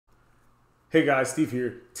Hey guys, Steve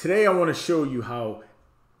here. Today I want to show you how,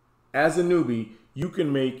 as a newbie, you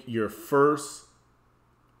can make your first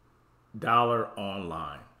dollar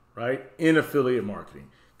online, right? In affiliate marketing.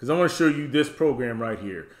 Because I want to show you this program right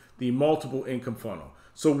here, the multiple income funnel.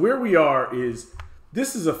 So where we are is,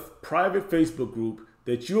 this is a private Facebook group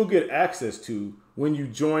that you'll get access to when you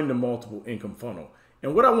join the multiple income funnel.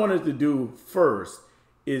 And what I wanted to do first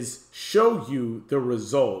is show you the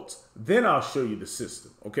results, then I'll show you the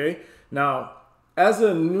system, okay? Now, as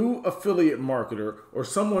a new affiliate marketer or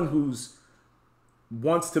someone who's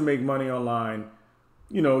wants to make money online,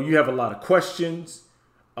 you know, you have a lot of questions.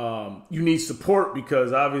 You need support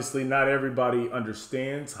because obviously not everybody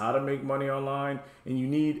understands how to make money online, and you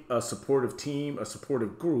need a supportive team, a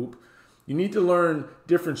supportive group. You need to learn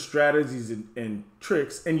different strategies and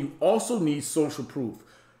tricks, and you also need social proof.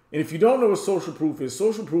 And if you don't know what social proof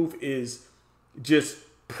is just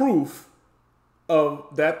proof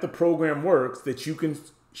of that the program works that you can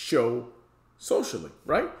show socially,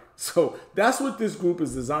 right? So that's what this group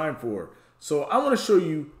is designed for. So I want to show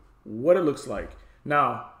you what it looks like.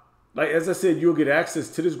 Now, like as I said, you'll get access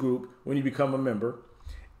to this group when you become a member.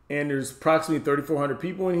 And there's approximately 3,400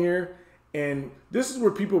 people in here. And this is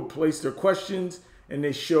where people place their questions and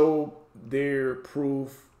they show their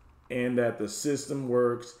proof and that the system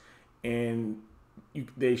works, and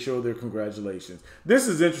they show their congratulations. This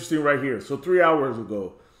is interesting right here. So 3 hours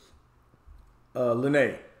ago,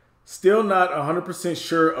 Lene, still not 100%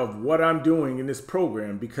 sure of what I'm doing in this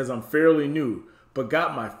program because I'm fairly new, but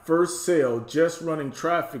got my first sale just running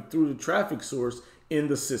traffic through the traffic source in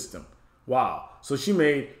the system. Wow. So she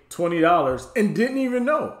made $20 and didn't even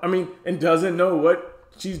know. I mean, and doesn't know what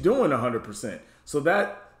she's doing 100%. So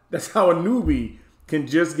that's how a newbie can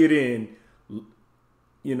just get in,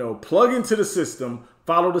 you know, plug into the system,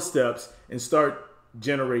 follow the steps, and start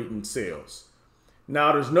generating sales.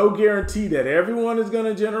 Now, there's no guarantee that everyone is going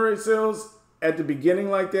to generate sales at the beginning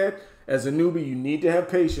like that. As a newbie, you need to have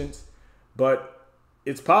patience, but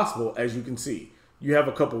it's possible, as you can see. You have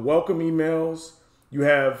a couple welcome emails. You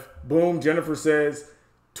have, boom, Jennifer says,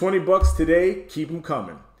 20 bucks today, keep them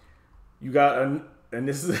coming. You got, and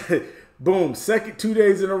this is, boom, second 2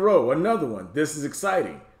 days in a row, another one. This is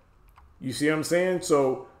exciting. You see what I'm saying?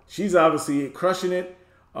 So she's obviously crushing it.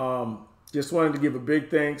 Just wanted to give a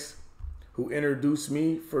big thanks who introduced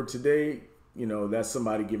me for today. You know, that's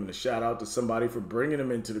somebody giving a shout out to somebody for bringing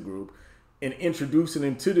them into the group and introducing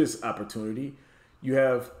them to this opportunity. You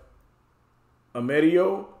have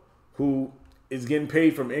Ameriio, who is getting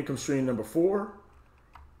paid from income stream number 4.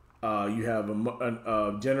 You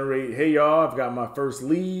have Generate. Hey y'all, I've got my first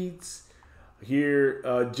leads.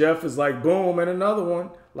 Here, Jeff is like, boom, and another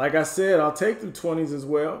one. Like I said, I'll take the 20s as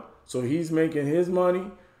well. So he's making his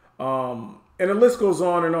money. And the list goes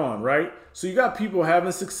on and on, right? So you got people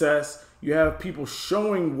having success. You have people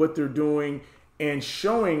showing what they're doing and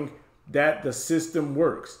showing that the system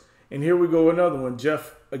works. And here we go, another one.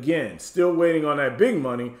 Jeff, again, still waiting on that big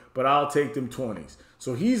money, but I'll take them 20s.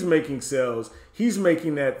 So he's making sales. He's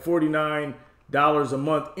making that $49 a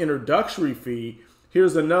month introductory fee.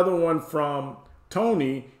 Here's another one from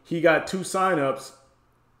Tony. He got 2 signups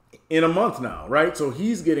in a month now, right? So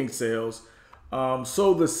he's getting sales.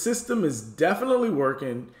 So the system is definitely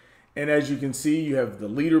working. And as you can see, you have the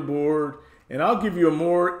leaderboard. And I'll give you a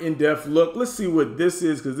more in-depth look. Let's see what this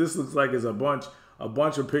is, because this looks like it's a bunch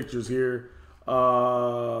of pictures here.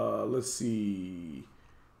 Let's see.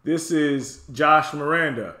 This is Josh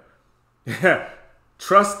Miranda.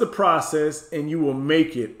 Trust the process and you will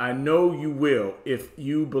make it. I know you will if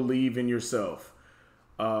you believe in yourself.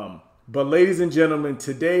 But ladies and gentlemen,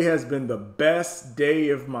 today has been the best day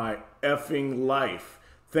of my effing life.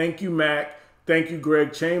 Thank you, Mac. Thank you,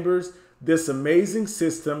 Greg Chambers. This amazing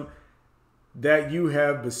system that you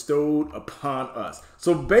have bestowed upon us.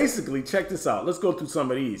 So basically, check this out. Let's go through some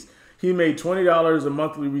of these. He made $20 a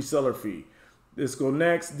monthly reseller fee. Let's go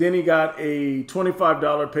next. Then he got a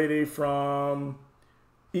 $25 payday from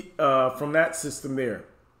that system there.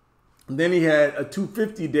 And then he had a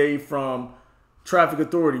 $250 day from Traffic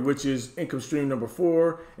Authority, which is income stream number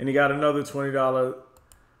 4, and he got another $20.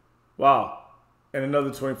 Wow, and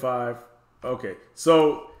another 25. Okay,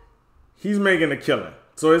 so he's making a killing.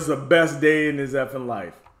 So it's the best day in his effing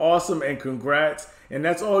life. Awesome, and congrats. And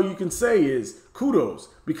that's all you can say is kudos,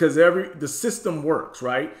 because the system works,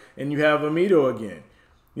 right? And you have Amido again.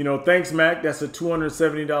 You know, thanks, Mac. That's a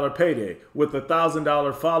 $270 payday with a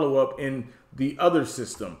 $1,000 follow-up in the other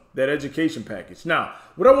system, that education package. Now,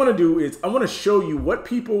 what I want to do is I want to show you what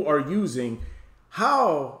people are using,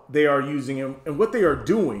 how they are using them, and what they are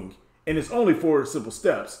doing. And it's only 4 simple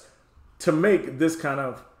steps to make this kind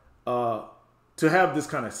of to have this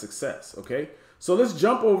kind of success. Okay, so let's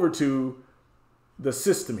jump over to the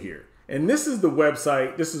system here. And this is the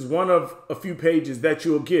website. This is one of a few pages that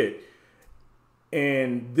you'll get.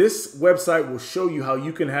 And this website will show you how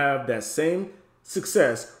you can have that same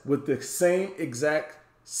success with the same exact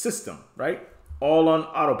system, right? All on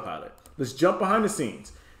autopilot. Let's jump behind the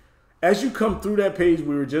scenes. As you come through that page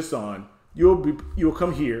we were just on, you'll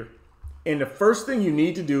come here. And the first thing you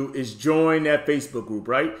need to do is join that Facebook group,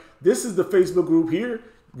 right? This is the Facebook group here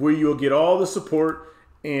where you'll get all the support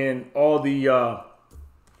and all the,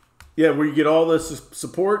 where you get all the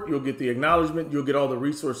support, you'll get the acknowledgement, you'll get all the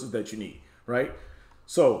resources that you need, right?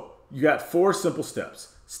 So you got 4 simple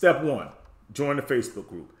steps. Step 1, join the Facebook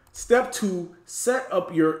group. Step 2, set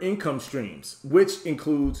up your income streams, which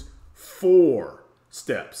includes 4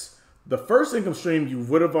 steps. The first income stream you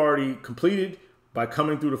would have already completed by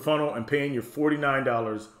coming through the funnel and paying your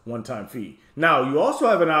 $49 one-time fee. Now, you also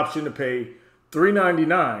have an option to pay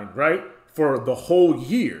 $3.99, right, for the whole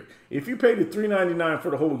year. If you pay the $3.99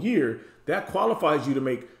 for the whole year, that qualifies you to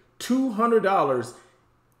make $200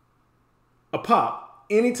 a pop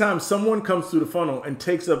anytime someone comes through the funnel and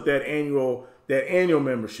takes up that annual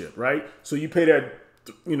membership, right? So you pay that,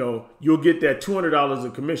 you'll get that $200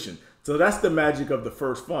 of commission. So that's the magic of the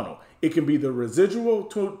first funnel. It can be the residual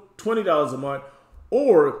 $20 a month,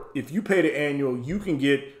 or if you pay the annual, you can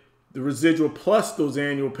get the residual plus those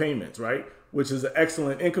annual payments, right? Which is an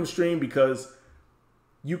excellent income stream, because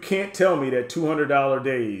you can't tell me that $200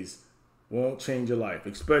 days won't change your life,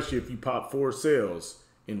 especially if you pop 4 sales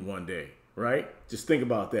in one day, right? Just think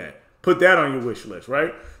about that. Put that on your wish list,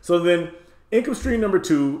 right? So then income stream number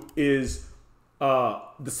 2 is the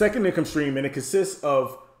second income stream, and it consists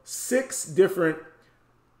of 6 different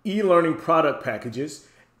e-learning product packages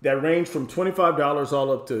that range from $25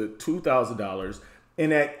 all up to $2,000.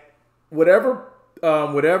 And at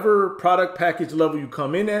whatever product package level you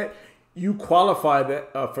come in at, you qualify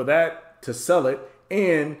for that to sell it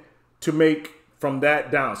and to make from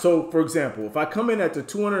that down. So for example, if I come in at the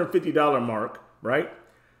 $250 mark, right,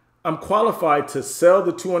 I'm qualified to sell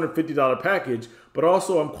the $250 package, but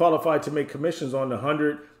also I'm qualified to make commissions on the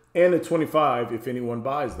 $100 and the $25 if anyone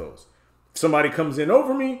buys those. If somebody comes in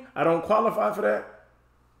over me, I don't qualify for that,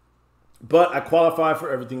 but I qualify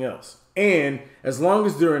for everything else. And as long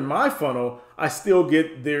as they're in my funnel, I still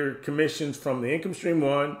get their commissions from the income stream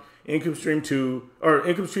 1, income stream 2, or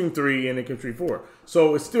income stream 3, and income stream 4.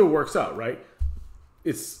 So it still works out, right?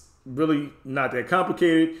 It's really not that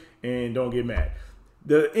complicated, and don't get mad.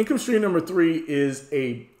 The income stream number 3 is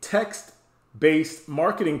a text-based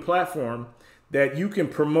marketing platform that you can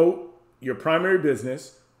promote your primary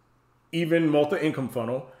business, even multi-income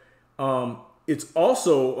funnel. It's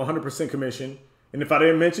also 100% commission. And if I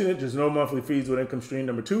didn't mention it, there's no monthly fees with income stream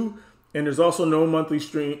number 2. And there's also no monthly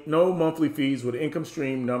fees with income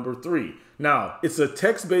stream number 3. Now, it's a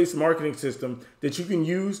text-based marketing system that you can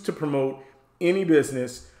use to promote any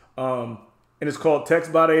business. And it's called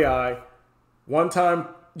Text.ai.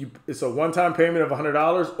 It's a one-time payment of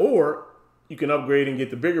 $100, or you can upgrade and get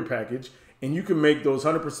the bigger package, and you can make those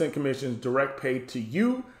 100% commissions direct paid to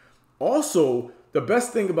you. Also, the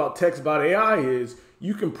best thing about Text.ai is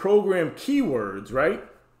you can program keywords, right?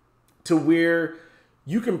 To where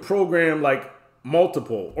you can program like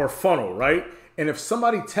multiple or funnel, right? And if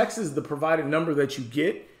somebody texts the provided number that you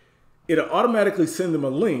get, it'll automatically send them a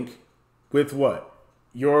link with what?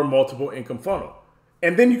 Your multiple income funnel.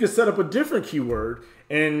 And then you can set up a different keyword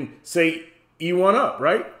and say E1 up,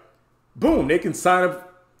 right? Boom, they can sign up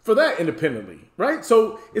for that independently, right?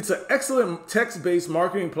 So it's an excellent text-based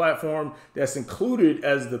marketing platform that's included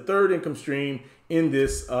as the third income stream in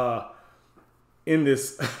this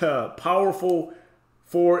powerful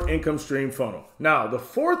 4 income stream funnel. Now, the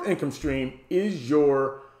 4th income stream is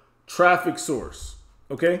your traffic source,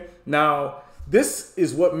 okay? Now, this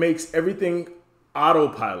is what makes everything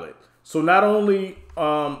autopilot. So not only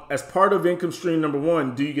as part of income stream number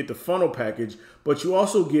 1 do you get the funnel package, but you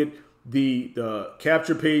also get the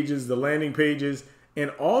capture pages, the landing pages, and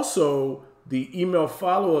also the email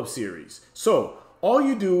follow-up series. So all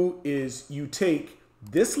you do is you take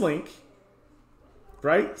this link,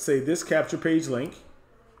 right? Say this capture page link,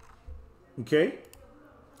 okay?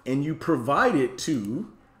 And you provide it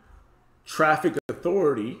to Traffic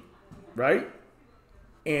Authority, right?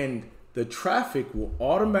 And the traffic will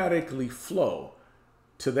automatically flow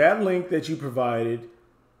to that link that you provided.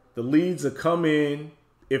 The leads will come in.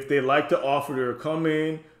 If they like the offer, they'll come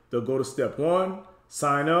in. They'll go to step 1,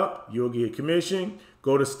 sign up, you'll get a commission.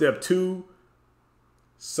 Go to step 2,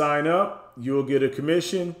 sign up, you'll get a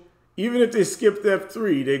commission. Even if they skip step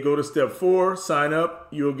 3, they go to step 4, sign up,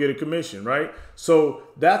 you'll get a commission, right? So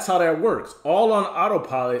that's how that works. All on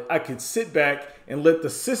autopilot, I could sit back and let the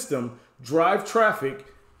system drive traffic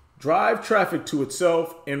to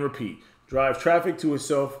itself and repeat. Drive traffic to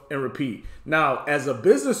itself and repeat. Now, as a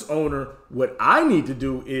business owner, what I need to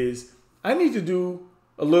do is I need to do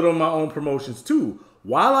a little of my own promotions too.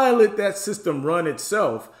 While I let that system run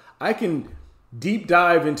itself, I can deep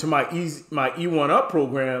dive into my E1 Up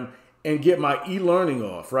program and get my e-learning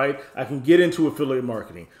off, right? I can get into affiliate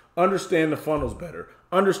marketing, understand the funnels better,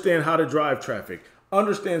 understand how to drive traffic,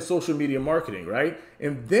 understand social media marketing, right?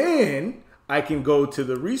 And then I can go to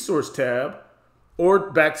the resource tab or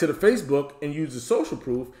back to the Facebook and use the social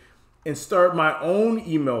proof and start my own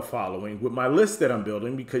email following with my list that I'm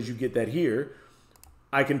building, because you get that here.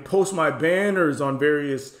 I can post my banners on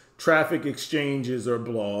various traffic exchanges or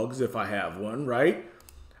blogs if I have one, right?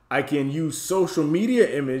 I can use social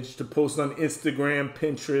media image to post on Instagram,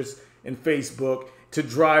 Pinterest, and Facebook to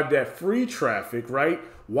drive that free traffic, right?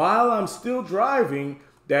 While I'm still driving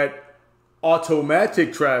that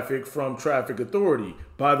automatic traffic from Traffic Authority,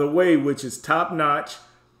 by the way, which is top-notch,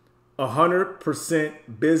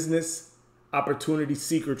 100% business opportunity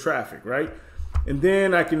seeker traffic, right? And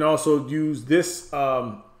then I can also use this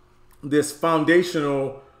this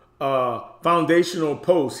foundational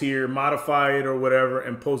post here, modify it or whatever,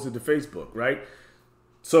 and post it to Facebook, right?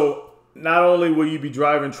 So not only will you be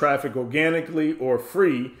driving traffic organically or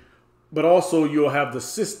free, but also you'll have the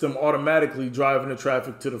system automatically driving the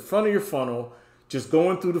traffic to the front of your funnel, just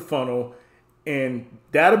going through the funnel, and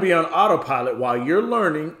that'll be on autopilot while you're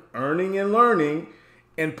learning, earning and learning,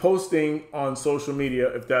 and posting on social media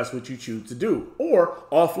if that's what you choose to do. Or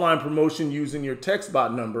offline promotion using your text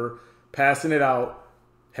bot number, passing it out,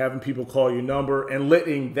 having people call your number, and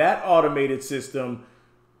letting that automated system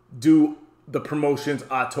do the promotions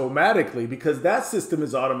automatically, because that system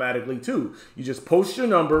is automatically too. You just post your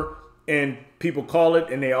number and people call it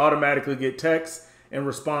and they automatically get texts and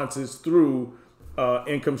responses through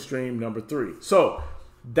income stream number 3. So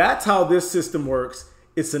that's how this system works.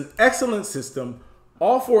 It's an excellent system.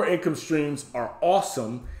 All 4 income streams are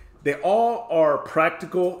awesome. They all are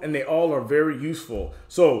practical and they all are very useful.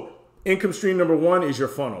 So income stream number 1 is your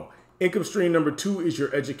funnel. Income stream number 2 is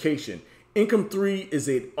your education. Income 3 is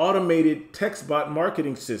an automated text bot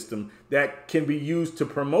marketing system that can be used to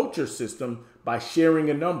promote your system by sharing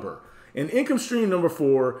a number. And income stream number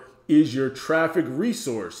 4 is your traffic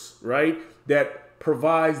resource, right? That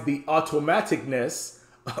provides the automaticness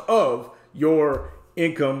of your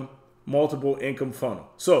multiple income funnel.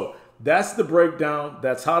 So that's the breakdown.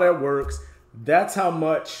 That's how that works. That's how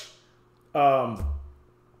much,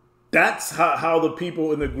 that's how the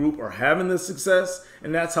people in the group are having the success.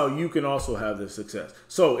 And that's how you can also have the success.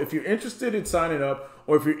 So if you're interested in signing up,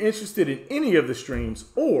 or if you're interested in any of the streams,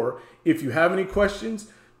 or if you have any questions,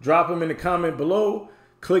 drop them in the comment below.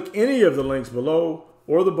 Click any of the links below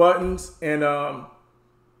or the buttons. And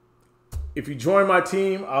if you join my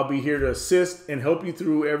team, I'll be here to assist and help you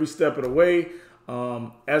through every step of the way.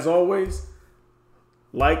 As always,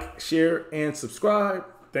 like, share, and subscribe.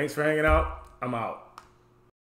 Thanks for hanging out. I'm out.